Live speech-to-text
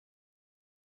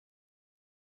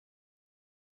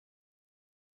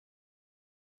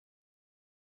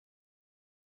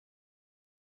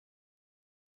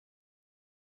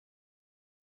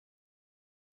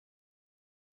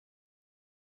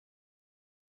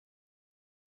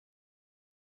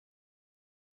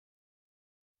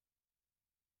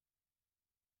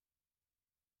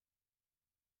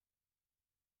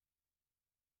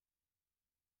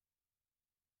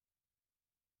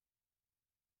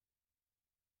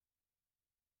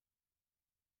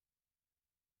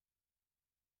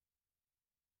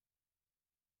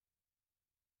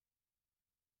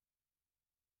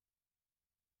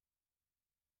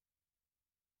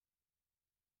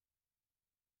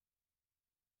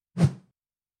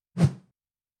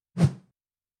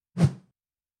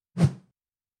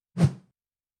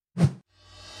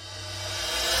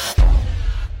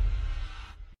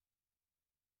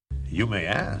You may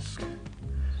ask,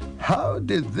 how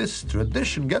did this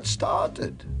tradition get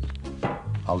started?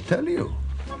 I'll tell you.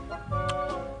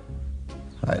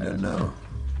 I don't know.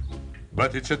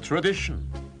 But it's a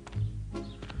tradition.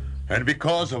 And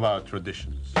because of our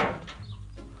traditions,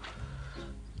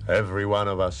 every one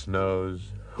of us knows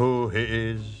who he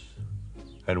is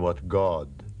and what God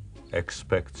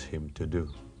expects him to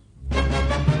do.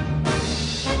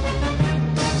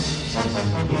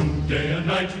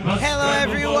 Hello,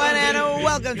 everyone, and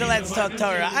welcome to Let's Talk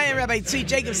Torah. I am Rabbi Tzvi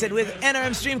Jacobson with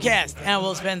NRM Streamcast, and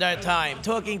we'll spend our time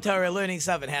talking Torah, learning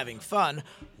stuff, and having fun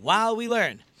while we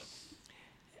learn.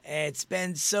 It's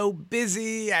been so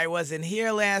busy. I wasn't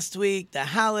here last week. The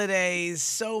holidays,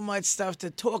 so much stuff to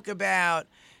talk about.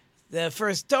 The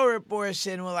first Torah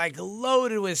portion, we're like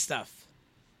loaded with stuff.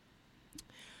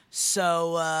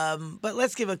 So, but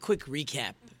let's give a quick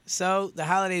recap. So, the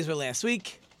holidays were last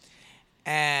week.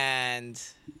 And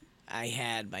I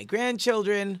had my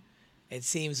grandchildren. It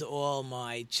seems all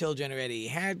my children already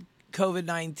had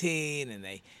COVID-19, and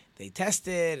they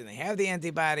tested, and they have the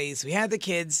antibodies. We had the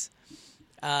kids.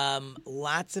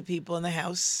 Lots of people in the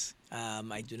house.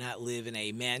 I do not live in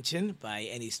a mansion by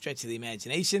any stretch of the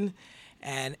imagination.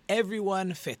 And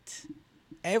everyone fit.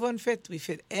 Everyone fit. We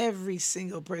fit every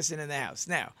single person in the house.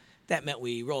 Now, that meant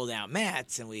we rolled out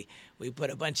mats, and we put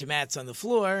a bunch of mats on the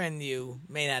floor, and you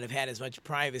may not have had as much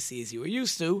privacy as you were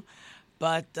used to,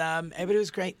 but everybody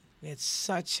was great. We had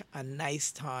such a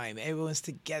nice time. Everyone was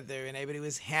together, and everybody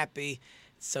was happy.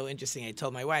 It's so interesting. I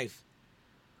told my wife,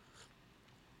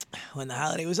 when the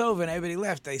holiday was over and everybody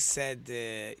left, I said,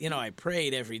 I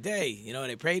prayed every day. You know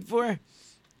what I prayed for?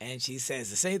 And she says,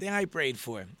 the same thing I prayed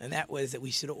for, and that was that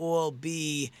we should all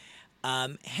be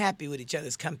happy with each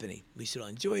other's company. We should all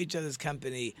enjoy each other's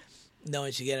company. No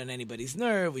one should get on anybody's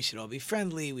nerve. We should all be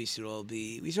friendly. We should all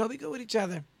be good with each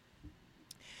other.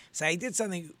 So I did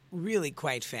something really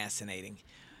quite fascinating.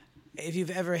 If you've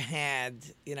ever had,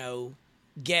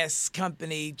 guests,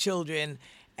 company, children,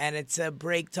 and it's a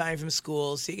break time from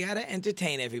school, so you got to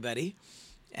entertain everybody.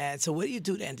 And so what do you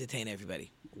do to entertain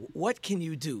everybody? What can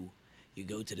you do? You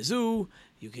go to the zoo.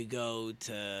 You could go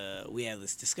to, we have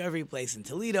this Discovery place in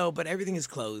Toledo, but everything is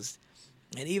closed.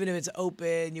 And even if it's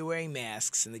open, you're wearing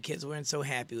masks, and the kids weren't so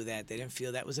happy with that. They didn't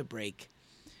feel that was a break.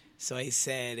 So I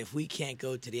said, if we can't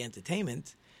go to the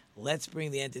entertainment, let's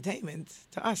bring the entertainment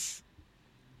to us.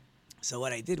 So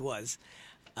what I did was,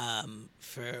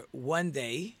 for one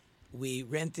day, we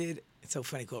rented, it's so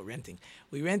funny called renting,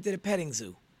 we rented a petting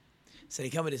zoo. So they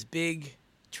come with this big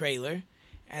trailer,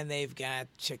 and they've got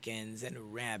chickens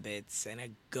and rabbits and a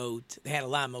goat. They had a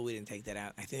llama. We didn't take that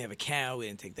out. I think they have a cow. We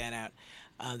didn't take that out.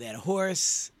 They had a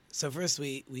horse. So first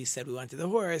we said we wanted the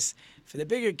horse for the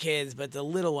bigger kids, but the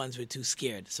little ones were too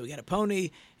scared. So we got a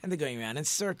pony, and they're going around in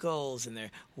circles, and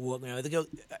they're walking around with the goat.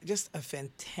 Just a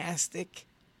fantastic,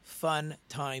 fun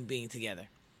time being together.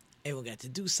 Everyone got to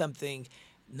do something.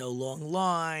 No long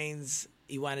lines.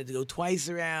 You wanted to go twice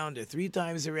around or 3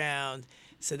 times around.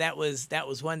 So that was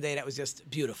one day that was just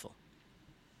beautiful.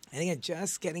 I think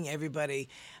just getting everybody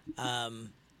to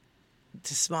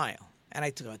smile. And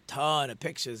I took a ton of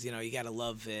pictures. You gotta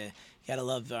love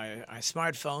our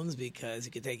smartphones, because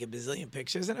you could take a bazillion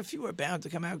pictures, and a few are bound to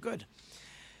come out good.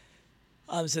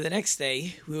 So the next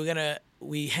day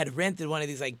we had rented one of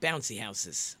these like bouncy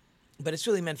houses, but it's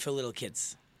really meant for little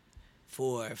kids,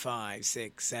 4, 5,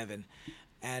 6, 7.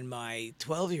 And my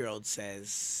 12-year-old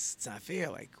says, it's not fair.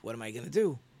 Like, what am I going to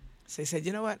do? So I said,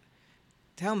 you know what?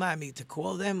 Tell Mommy to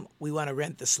call them. We want to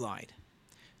rent the slide.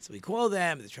 So we called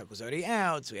them. The truck was already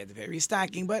out, so we had to pay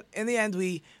restocking. But in the end,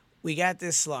 we got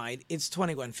this slide. It's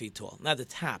 21 feet tall. Not the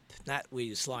top, not where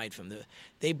you slide from.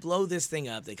 They blow this thing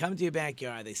up. They come to your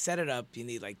backyard. They set it up. You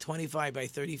need like 25 by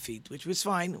 30 feet, which was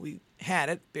fine. We had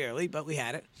it, barely, but we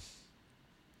had it.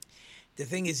 The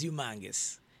thing is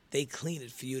humongous. They clean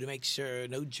it for you to make sure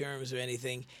no germs or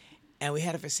anything. And we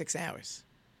had it for 6 hours.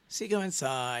 So you go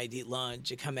inside, eat lunch,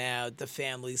 you come out, the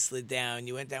family slid down,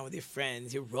 you went down with your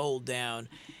friends, you rolled down.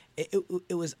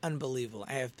 It was unbelievable.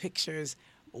 I have pictures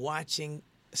watching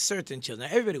certain children.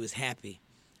 Now, everybody was happy.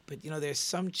 But, there's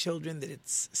some children that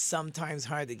it's sometimes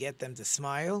hard to get them to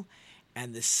smile.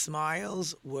 And the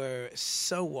smiles were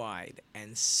so wide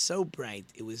and so bright.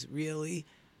 It was really,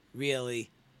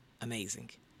 really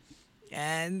amazing.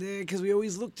 And because we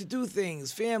always look to do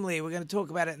things, family, we're going to talk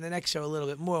about it in the next show a little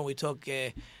bit more when we talk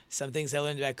some things I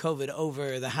learned about COVID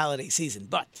over the holiday season.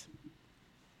 But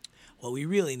what we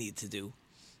really need to do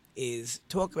is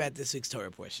talk about this week's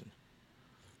Torah portion.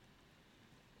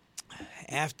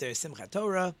 After Simchat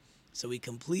Torah, so we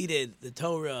completed the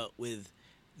Torah with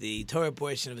the Torah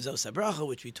portion of Zos HaBracha,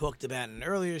 which we talked about in an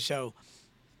earlier show.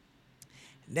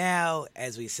 Now,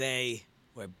 as we say,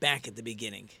 we're back at the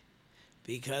beginning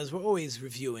because we're always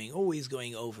reviewing, always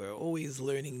going over, always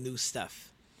learning new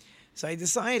stuff. So I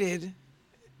decided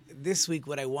this week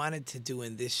what I wanted to do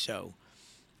in this show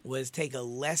was take a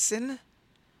lesson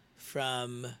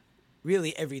from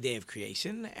really every day of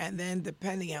creation, and then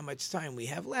depending how much time we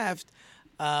have left,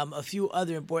 a few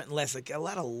other important lessons, like a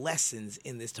lot of lessons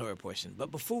in this Torah portion.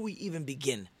 But before we even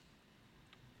begin,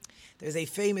 there's a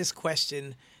famous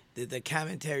question that the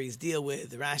commentaries deal with.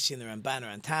 The Rashi and the Ramban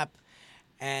are on top,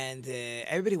 and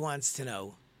everybody wants to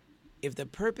know if the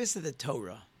purpose of the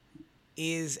Torah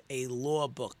is a law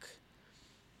book,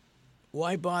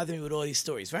 why bother me with all these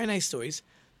stories? Very nice stories.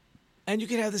 And you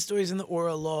can have the stories in the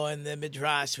oral law and the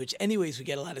Midrash, which anyways we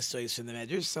get a lot of stories from the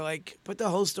Midrash. So put the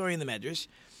whole story in the Midrash,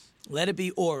 let it be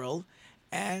oral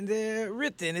and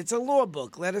written. It's a law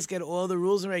book. Let us get all the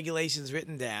rules and regulations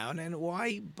written down. And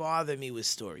why bother me with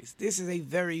stories? This is a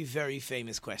very, very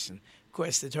famous question. Of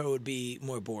course, the Torah would be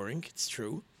more boring. It's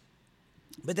true.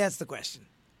 But that's the question.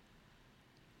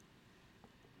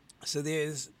 So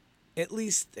there's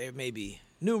there may be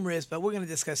numerous, but we're going to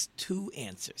discuss two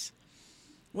answers.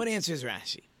 One answer is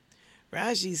Rashi.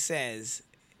 Rashi says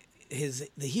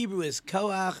the Hebrew is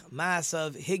Koach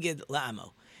Ma'asav Higid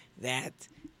La'amo, that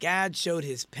God showed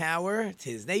his power to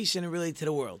his nation and really to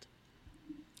the world.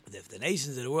 If the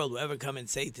nations of the world will ever come and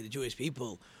say to the Jewish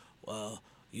people, well,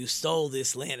 you stole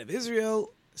this land of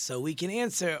Israel, so we can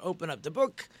answer, open up the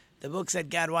book. The book said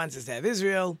God wants us to have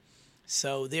Israel,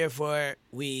 so therefore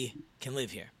we can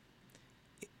live here.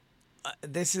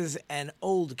 This is an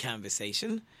old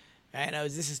conversation. Right?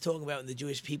 This is talking about when the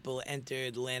Jewish people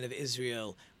entered the land of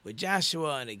Israel with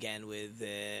Joshua and again with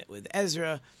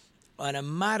Ezra. On a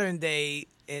modern day,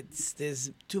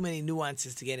 there's too many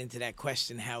nuances to get into that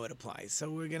question, how it applies.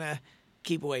 So we're going to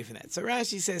keep away from that. So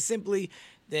Rashi says simply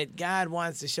that God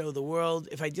wants to show the world,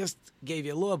 if I just gave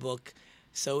you a law book,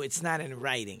 so it's not in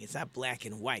writing, it's not black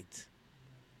and white.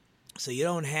 So you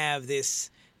don't have this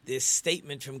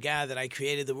statement from God that I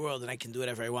created the world and I can do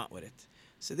whatever I want with it.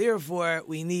 So therefore,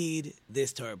 we need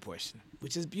this Torah portion,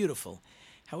 which is beautiful.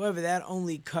 However, that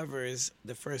only covers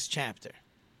the first chapter.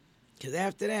 Because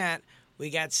after that, we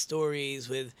got stories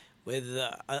with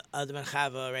Adam and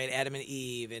Chava, right? Adam and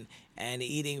Eve, and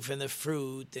eating from the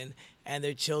fruit, and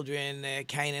their children,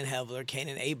 Cain and Hevel, or Cain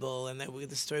and Abel, and then we get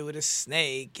the story with a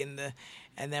snake, and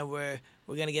then we're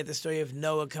going to get the story of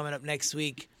Noah coming up next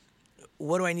week.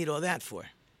 What do I need all that for?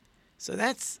 So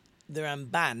that's the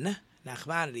Ramban.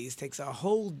 Nachmanides takes a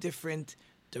whole different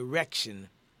direction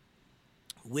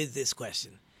with this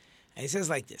question. And he says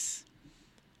like this: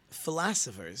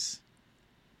 philosophers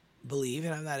believe,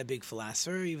 and I'm not a big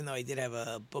philosopher, even though I did have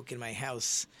a book in my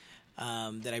house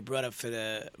that I brought up for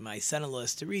my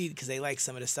son-in-laws to read because they like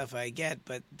some of the stuff I get,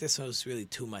 but this one was really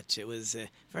too much. It was a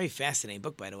very fascinating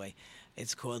book, by the way.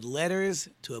 It's called Letters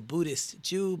to a Buddhist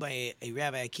Jew by a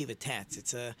Rabbi Akiva Tatz.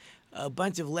 It's a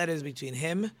bunch of letters between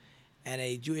him and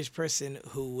a Jewish person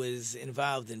who was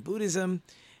involved in Buddhism,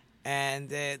 and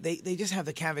they just have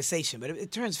the conversation, but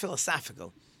it turns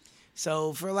philosophical.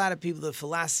 So for a lot of people, the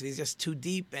philosophy is just too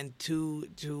deep and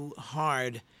too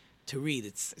hard to read.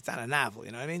 It's not a novel,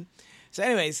 you know what I mean? So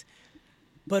anyways,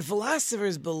 but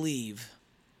philosophers believe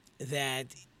that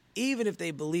even if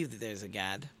they believe that there's a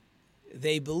God,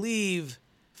 they believe,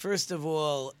 first of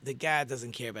all, that God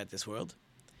doesn't care about this world.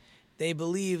 They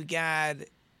believe God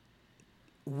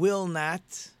will not,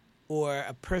 or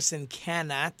a person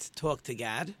cannot talk to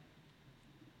God,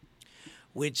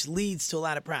 which leads to a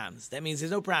lot of problems. That means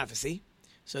there's no prophecy.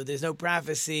 So if there's no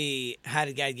prophecy, how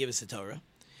did God give us the Torah?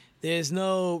 There's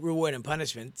no reward and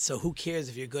punishment. So who cares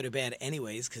if you're good or bad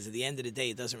anyways? Because at the end of the day,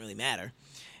 it doesn't really matter.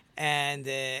 And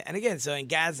again, and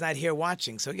God's not here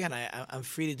watching. So again, I'm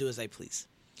free to do as I please.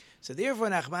 So therefore,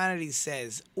 Nachmanides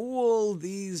says all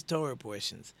these Torah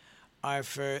portions are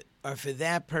for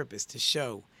that purpose, to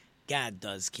show God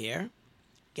does care,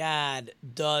 God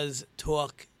does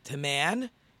talk to man,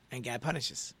 and God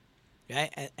punishes,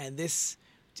 right? And this,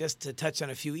 just to touch on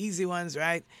a few easy ones,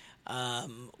 right?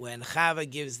 When Chava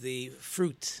gives the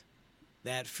fruit,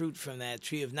 that fruit from that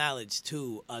tree of knowledge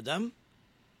to Adam,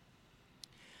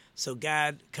 so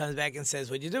God comes back and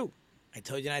says, what'd you do? I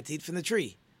told you not to eat from the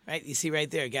tree, right? You see right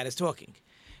there, God is talking.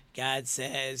 God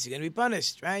says you're going to be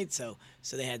punished, right? So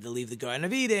they had to leave the Garden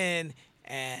of Eden,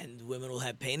 and women will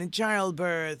have pain in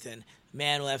childbirth, and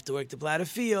man will have to work to plow the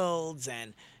fields,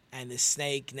 and the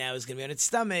snake now is going to be on its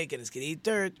stomach, and it's going to eat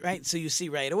dirt, right? So you see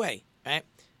right away, right?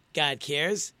 God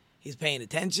cares. He's paying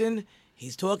attention.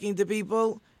 He's talking to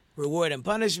people. Reward and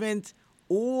punishment.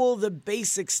 All the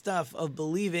basic stuff of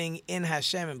believing in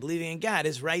Hashem and believing in God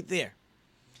is right there.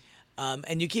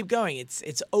 And you keep going.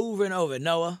 It's over and over.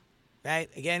 Noah, right?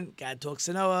 Again, God talks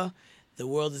to Noah. The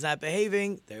world is not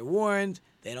behaving. They're warned.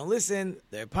 They don't listen.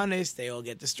 They're punished. They all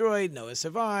get destroyed. Noah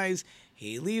survives.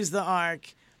 He leaves the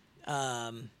ark.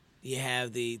 You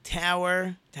have the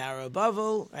Tower of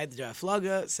Babel, right? The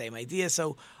Draflaga, same idea.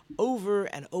 So over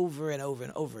and over and over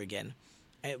and over again,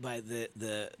 right? By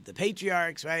the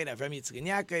patriarchs, right? Avram, Yitzchak, and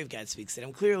Yaakov, God speaks to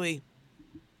them clearly.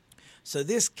 So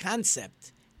this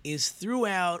concept is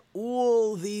throughout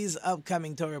all these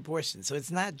upcoming Torah portions. So it's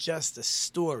not just a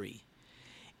story.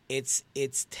 It's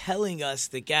telling us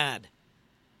that God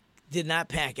did not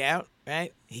pack out,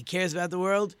 right? He cares about the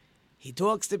world. He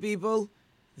talks to people.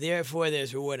 Therefore,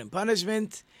 there's reward and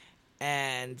punishment.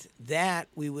 And that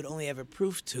we would only have a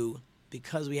proof to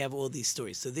because we have all these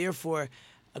stories. So therefore,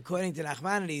 according to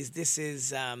Nachmanides, this is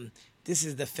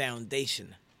the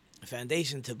foundation. A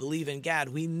foundation to believe in God.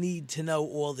 We need to know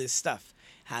all this stuff.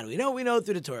 How do we know? We know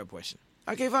through the Torah portion.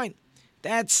 Okay, fine.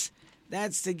 That's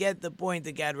to get the point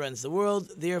that God runs the world.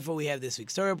 Therefore, we have this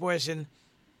week's Torah portion.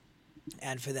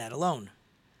 And for that alone,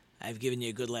 I've given you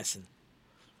a good lesson.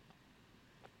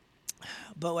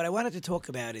 But what I wanted to talk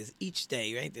about is each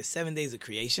day, right? There's 7 days of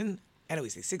creation. I know we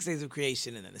say 6 days of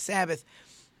creation and then the Sabbath,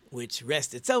 which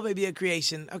rest itself may be a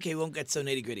creation. Okay, we won't get so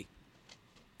nitty-gritty.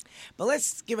 But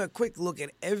let's give a quick look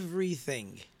at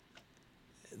everything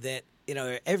that,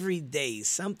 every day,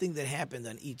 something that happened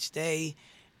on each day,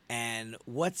 and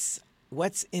what's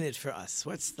in it for us.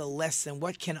 What's the lesson?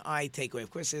 What can I take away? Of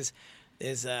course,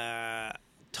 there's a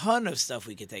ton of stuff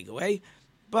we could take away,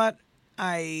 but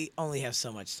I only have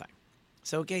so much time.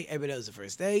 So, okay, everybody knows the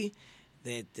first day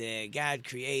that God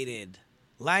created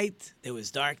light. There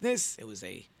was darkness. It was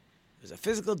a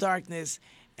physical darkness,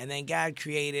 and then God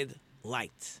created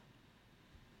light.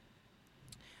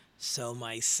 So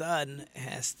my son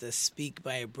has to speak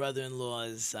by a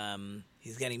brother-in-law's.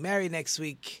 He's getting married next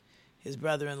week, his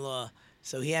brother-in-law.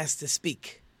 So he has to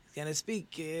speak. He's going to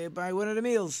speak by one of the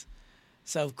meals.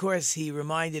 So, of course, he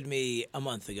reminded me a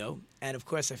month ago. And, of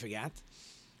course, I forgot.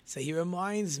 So he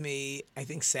reminds me, I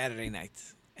think, Saturday night.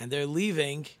 And they're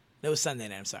leaving. No, Sunday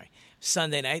night, I'm sorry.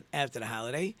 Sunday night after the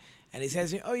holiday. And he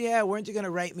says to me, oh, yeah, weren't you going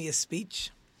to write me a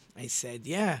speech? I said,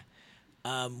 yeah.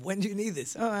 When do you need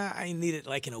this? Oh, I need it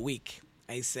like in a week.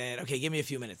 I said, okay, give me a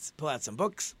few minutes. Pull out some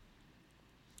books.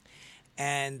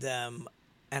 And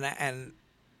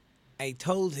I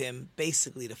told him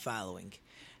basically the following,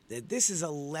 that this is a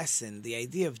lesson, the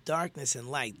idea of darkness and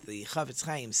light. The Chavetz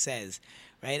Chaim says,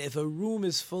 right, if a room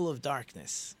is full of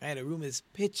darkness, right, a room is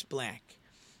pitch black,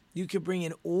 you could bring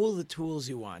in all the tools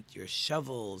you want, your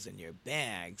shovels and your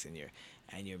bags and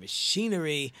your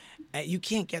machinery. You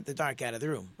can't get the dark out of the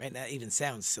room, right? That even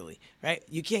sounds silly, right?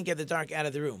 You can't get the dark out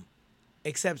of the room,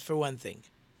 except for one thing.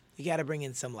 You got to bring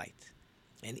in some light.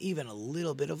 And even a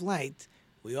little bit of light,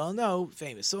 we all know,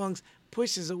 famous songs,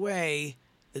 pushes away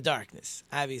the darkness.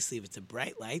 Obviously, if it's a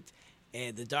bright light,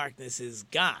 the darkness is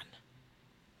gone.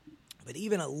 But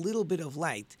even a little bit of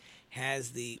light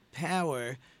has the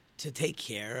power to take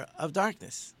care of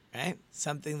darkness, right?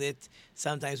 Something that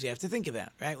sometimes we have to think about,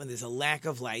 right? When there's a lack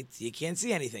of light, you can't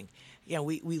see anything. Again,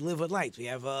 we live with light. We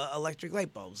have electric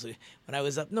light bulbs. When I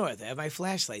was up north, I have my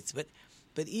flashlights. But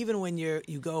even when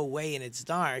you go away and it's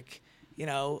dark,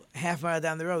 half a mile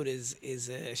down the road is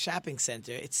a shopping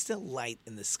center. It's still light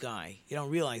in the sky. You don't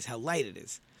realize how light it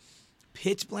is.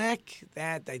 Pitch black,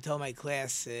 that I told my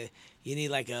class, you need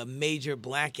like a major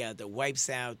blackout that wipes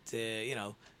out,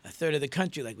 a third of the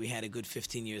country like we had a good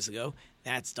 15 years ago.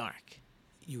 That's dark.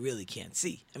 You really can't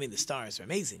see. I mean, the stars are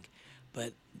amazing,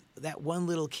 but that one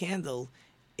little candle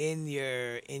in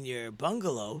your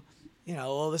bungalow,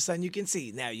 all of a sudden you can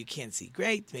see. Now you can't see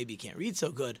great. Maybe you can't read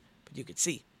so good, but you could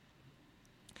see.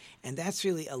 And that's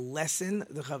really a lesson,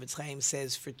 the Chavetz Chaim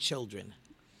says, for children.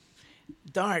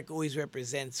 Dark always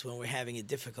represents when we're having a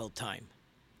difficult time.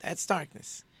 That's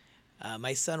darkness.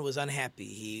 My son was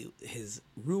unhappy. His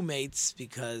roommates,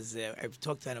 because I've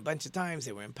talked to him a bunch of times,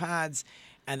 they were in pods.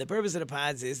 And the purpose of the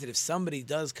pods is that if somebody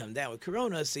does come down with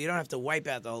corona, so you don't have to wipe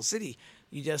out the whole city,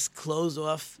 you just close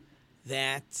off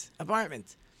that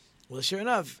apartment. Well, sure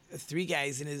enough, 3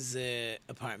 guys in his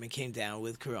apartment came down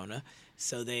with corona,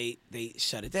 so they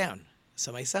shut it down.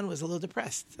 So my son was a little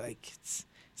depressed. Like,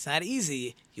 it's not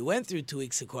easy. You went through 2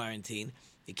 weeks of quarantine.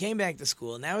 You came back to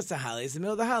school. Now it's the holidays. In the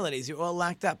middle of the holidays, you're all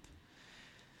locked up.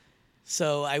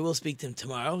 So I will speak to him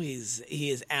tomorrow. He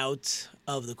is out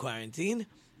of the quarantine.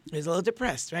 He's a little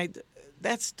depressed, right?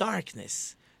 That's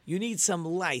darkness. You need some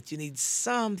light. You need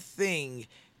something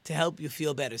to help you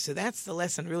feel better. So that's the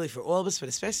lesson really for all of us, but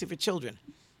especially for children.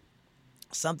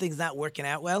 Something's not working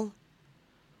out well.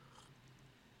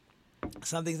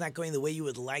 something's not going the way you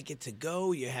would like it to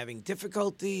go, you're having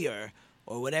difficulty or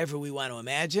whatever we want to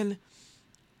imagine,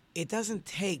 it doesn't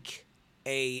take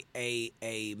a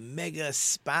mega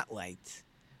spotlight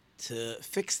to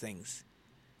fix things.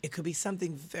 It could be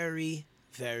something very,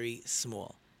 very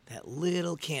small. That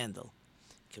little candle.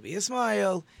 It could be a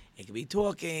smile. It could be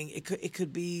talking. It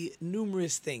could be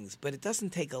numerous things, but it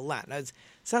doesn't take a lot. Now,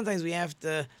 sometimes we have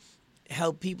to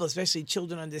help people, especially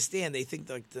children, understand. They think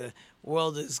like the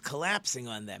world is collapsing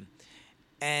on them,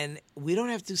 and we don't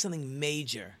have to do something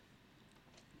major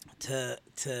to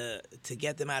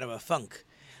get them out of a funk.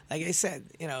 Like I said,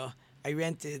 I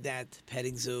rented that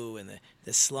petting zoo and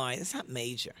the slide. It's not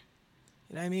major.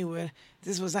 You know what I mean?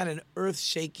 This was not an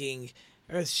earth-shattering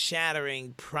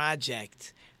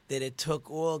project that it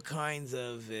took all kinds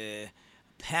of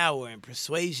power and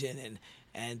persuasion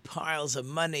and piles of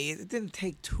money. It didn't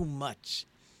take too much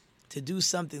to do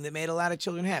something that made a lot of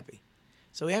children happy.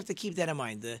 So we have to keep that in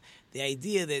mind. The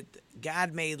idea that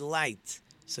God made light,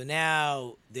 so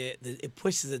now it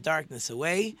pushes the darkness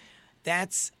away,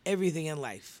 that's everything in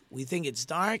life. We think it's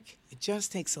dark. It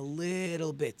just takes a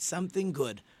little bit, something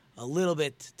good, a little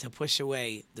bit to push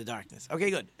away the darkness.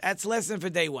 Okay, good. That's lesson for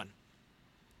day 1.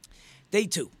 Day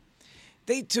 2.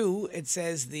 Day 2, it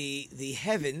says the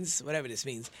heavens, whatever this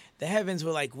means, the heavens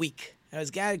were like weak. As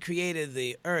God created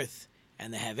the earth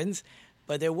and the heavens,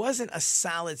 but there wasn't a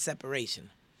solid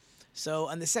separation. So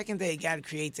on the second day, God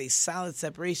creates a solid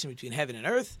separation between heaven and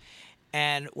earth.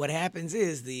 And what happens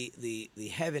is the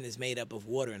heaven is made up of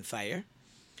water and fire.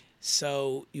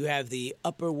 So you have the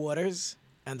upper waters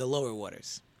and the lower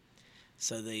waters.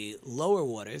 So the lower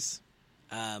waters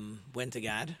went to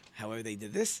God, however they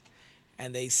did this,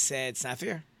 and they said, it's not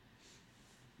fair.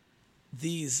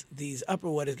 These upper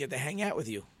waters get to hang out with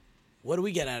you. What do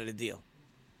we get out of the deal?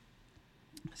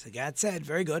 So God said,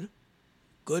 very good.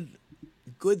 Good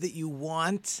that you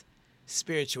want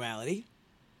spirituality.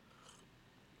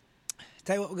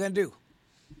 Tell you what we're going to do.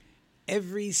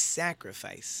 Every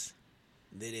sacrifice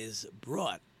that is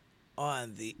brought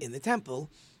in the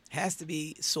temple has to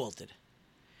be salted.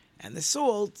 And the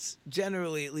salt,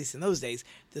 generally, at least in those days,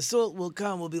 the salt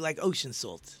will be like ocean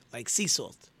salt, like sea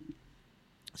salt.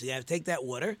 So you have to take that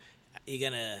water, you're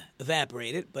going to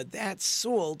evaporate it, but that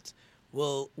salt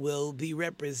will be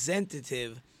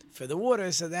representative for the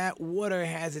water, so that water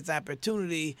has its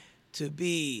opportunity to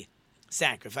be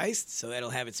sacrificed, so it'll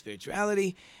have its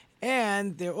spirituality.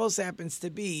 And there also happens to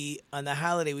be, on the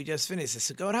holiday we just finished, the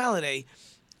Sukkot holiday,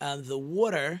 the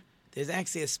water, there's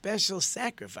actually a special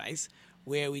sacrifice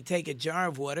where we take a jar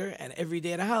of water, and every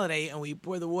day of the holiday, and we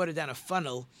pour the water down a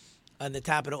funnel on the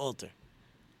top of the altar.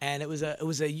 And it was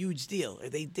a huge deal.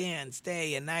 They danced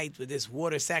day and night with this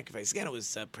water sacrifice. Again, it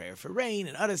was a prayer for rain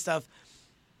and other stuff.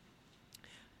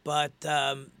 But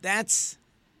that's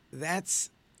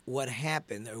what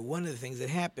happened, or one of the things that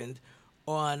happened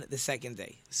on the second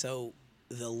day. So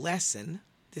the lesson,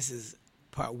 this is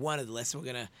part 1 of the lesson.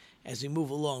 We're going to, as we move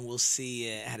along, we'll see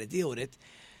how to deal with it.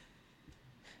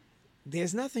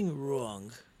 There's nothing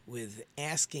wrong with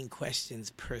asking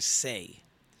questions per se.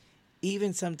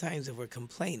 Even sometimes if we're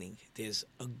complaining, there's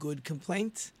a good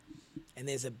complaint and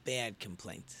there's a bad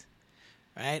complaint.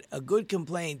 Right? A good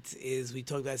complaint is, we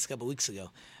talked about this a couple of weeks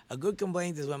ago. A good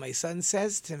complaint is when my son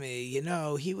says to me,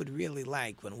 he would really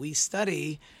like when we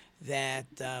study that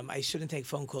I shouldn't take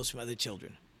phone calls from other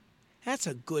children. That's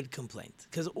a good complaint,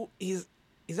 because he's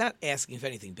not asking for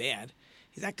anything bad.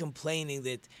 He's not complaining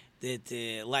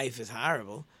that life is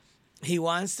horrible. He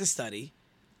wants to study.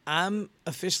 I'm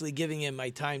officially giving him my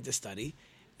time to study.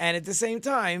 And at the same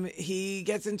time, he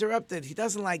gets interrupted. He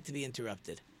doesn't like to be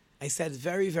interrupted. I said,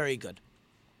 very, very good.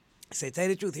 I said, tell you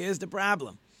the truth, here's the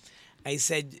problem. I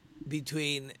said,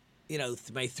 between,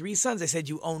 my 3 sons, I said,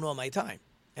 you own all my time.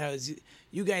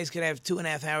 You guys could have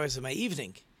 2.5 hours of my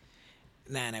evening.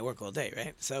 And I work all day,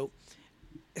 right? So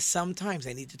sometimes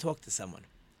I need to talk to someone.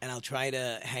 And I'll try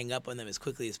to hang up on them as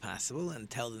quickly as possible and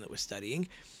tell them that we're studying.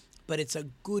 But it's a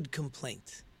good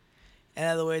complaint. In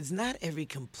other words, not every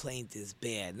complaint is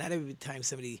bad. Not every time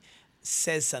somebody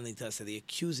says something to us, or they're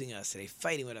accusing us, or they're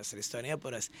fighting with us, or they're starting up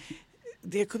with us,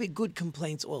 there could be good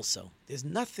complaints also. There's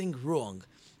nothing wrong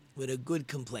with a good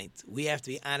complaint. We have to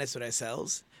be honest with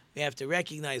ourselves. We have to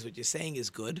recognize what you're saying is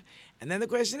good. And then the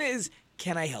question is,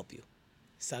 can I help you?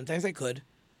 Sometimes I could.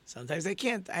 Sometimes I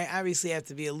can't. I obviously have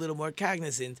to be a little more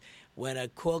cognizant when a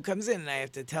call comes in and I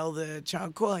have to tell the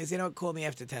child calling, I say, call me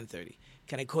after 10:30.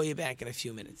 Can I call you back in a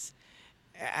few minutes?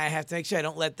 I have to make sure I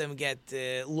don't let them get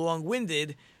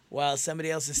long-winded while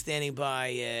somebody else is standing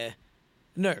by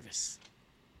nervous.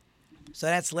 So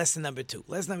that's lesson number 2.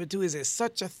 Lesson number 2 is there's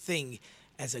such a thing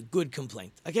as a good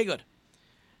complaint. Okay, good.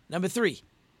 Number 3,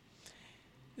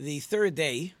 the third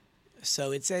day.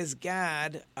 So it says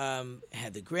God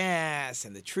had the grass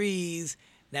and the trees.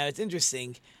 Now it's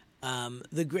interesting.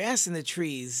 The grass and the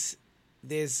trees,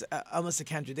 there's almost a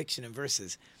contradiction in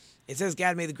verses. It says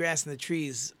God made the grass and the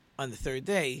trees on the third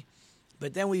day,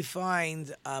 but then we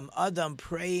find Adam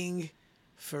praying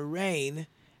for rain,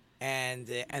 and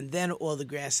then all the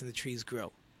grass and the trees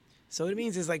grow. So what it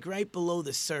means is like right below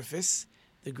the surface,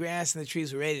 the grass and the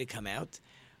trees were ready to come out,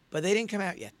 but they didn't come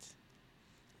out yet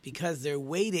because they're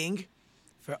waiting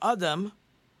for Adam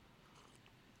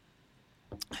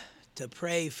to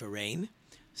pray for rain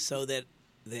so that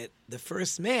the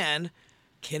first man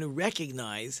can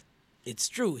recognize it's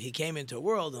true. He came into a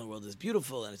world, and the world is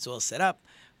beautiful, and it's all set up.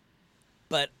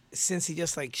 But since he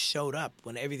just like showed up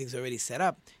when everything's already set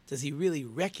up, does he really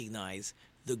recognize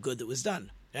the good that was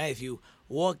done? Right? If you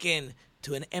walk in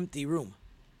to an empty room,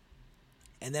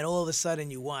 and then all of a sudden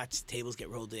you watch tables get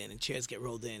rolled in and chairs get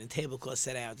rolled in and tablecloths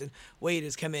set out and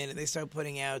waiters come in and they start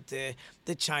putting out the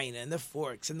china and the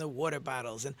forks and the water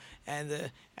bottles and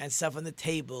stuff on the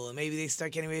table, and maybe they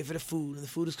start getting ready for the food and the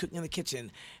food is cooking in the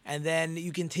kitchen, and then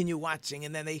you continue watching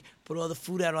and then they put all the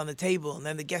food out on the table and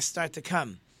then the guests start to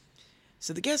come.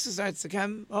 So the guest starts to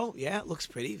come. Oh yeah, it looks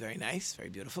pretty, very nice, very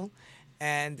beautiful,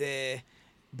 and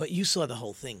but you saw the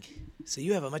whole thing, so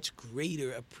you have a much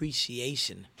greater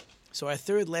appreciation. So our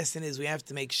third lesson is we have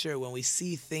to make sure when we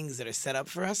see things that are set up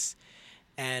for us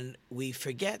and we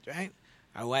forget, right?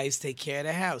 Our wives take care of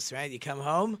the house, right? You come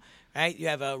home, right? You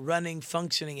have a running,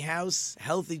 functioning house,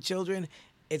 healthy children.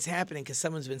 It's happening because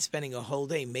someone's been spending a whole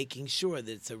day making sure that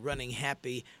it's a running,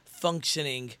 happy,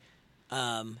 functioning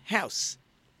house.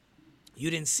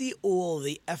 You didn't see all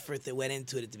the effort that went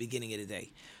into it at the beginning of the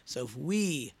day. So if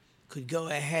we could go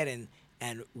ahead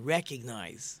and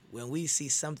recognize when we see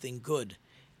something good,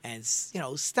 and,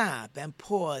 stop and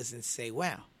pause and say,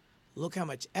 wow, look how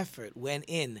much effort went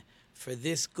in for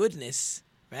this goodness,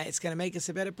 right? It's going to make us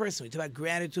a better person. We talk about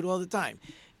gratitude all the time.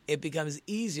 It becomes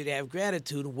easier to have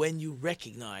gratitude when you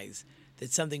recognize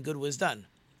that something good was done,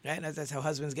 right? That's how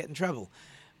husbands get in trouble.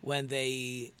 When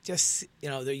they just,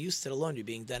 they're used to the laundry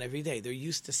being done every day. They're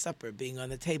used to supper being on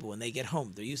the table when they get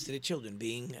home. They're used to the children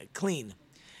being clean.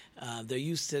 They're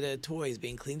used to the toys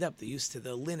being cleaned up. They're used to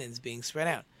the linens being spread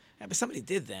out. Yeah, but somebody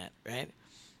did that, right?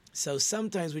 So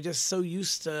sometimes we're just so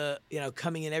used to,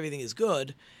 coming in, everything is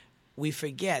good, we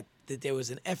forget that there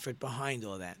was an effort behind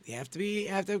all that. You have to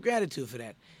have gratitude for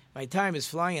that. My time is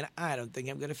flying, and I don't think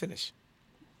I'm going to finish.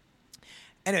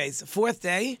 Anyways, fourth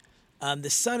day, the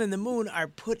sun and the moon are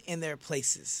put in their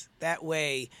places. That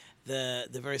way, the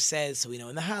verse says, so we know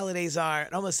when the holidays are.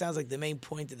 It almost sounds like the main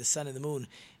point of the sun and the moon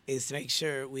is to make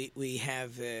sure we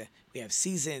have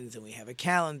seasons and we have a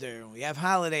calendar and we have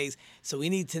holidays. So we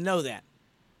need to know that.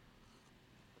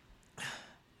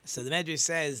 So the Medrash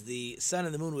says the sun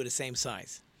and the moon were the same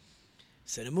size.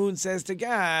 So the moon says to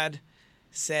God,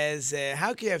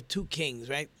 how can you have two kings,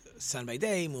 right? Sun by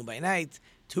day, moon by night.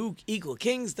 Two equal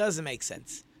kings doesn't make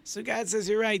sense. So God says,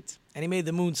 you're right. And he made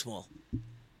the moon small.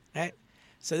 Right?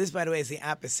 So this, by the way, is the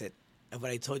opposite of what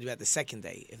I told you about the second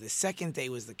day. If the second day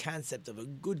was the concept of a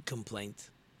good complaint,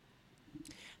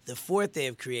 the fourth day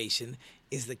of creation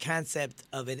is the concept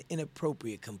of an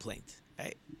inappropriate complaint.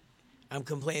 Right? I'm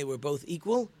complaining we're both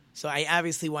equal, so I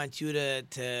obviously want you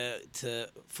to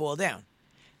fall down.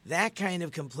 That kind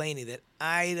of complaining that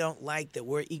I don't like that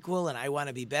we're equal and I want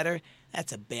to be better,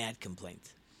 that's a bad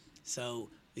complaint. So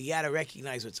we got to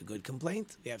recognize what's a good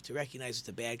complaint. We have to recognize what's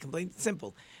a bad complaint. It's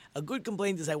simple. A good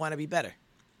complaint is I want to be better.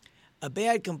 A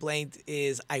bad complaint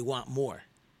is I want more,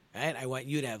 right? I want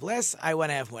you to have less. I want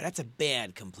to have more. That's a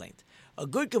bad complaint. A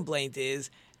good complaint is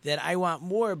that I want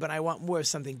more, but I want more of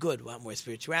something good. I want more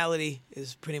spirituality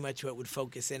is pretty much what would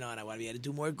focus in on. I want to be able to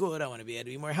do more good. I want to be able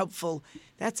to be more helpful.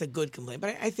 That's a good complaint.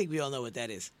 But I think we all know what that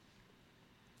is.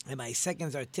 And my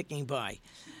seconds are ticking by.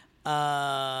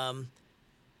 I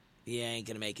ain't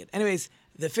going to make it. Anyways,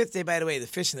 the fifth day, by the way, the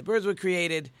fish and the birds were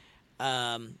created.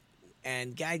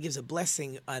 And God gives a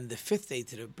blessing on the fifth day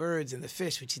to the birds and the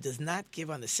fish, which he does not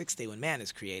give on the sixth day when man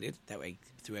is created. That way,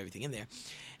 he threw everything in there.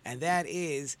 And that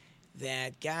is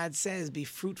that God says, be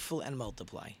fruitful and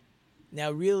multiply.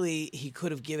 Now, really, he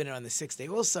could have given it on the sixth day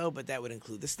also, but that would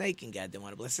include the snake, and God didn't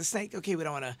want to bless the snake. Okay, we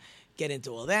don't want to get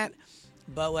into all that.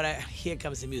 But here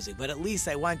comes the music. But at least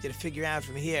I want you to figure out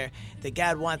from here that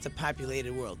God wants a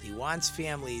populated world. He wants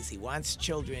families. He wants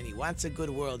children. He wants a good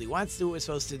world. He wants to do what we're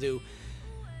supposed to do.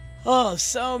 Oh,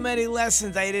 so many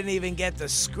lessons. I didn't even get to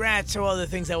scratch all the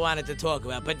things I wanted to talk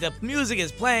about. But the music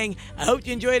is playing. I hope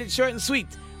you enjoyed it short and sweet.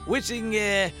 Wishing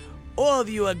all of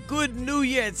you a good new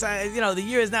year. It's the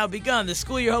year has now begun. The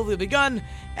school year hopefully begun.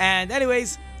 And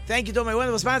anyways, Thank you to all my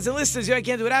wonderful sponsors and listeners. I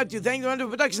can't do without you. Thank you to the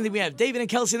wonderful production team we have, David and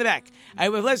Kelsey in the back. I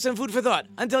have left some food for thought.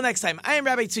 Until next time, I am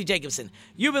Rabbi Tzvi Jacobson.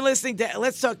 You've been listening to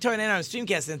Let's Talk Torah and on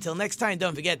Streamcast. Until next time,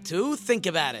 don't forget to think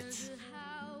about it.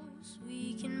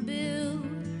 We can build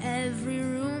every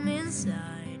room inside.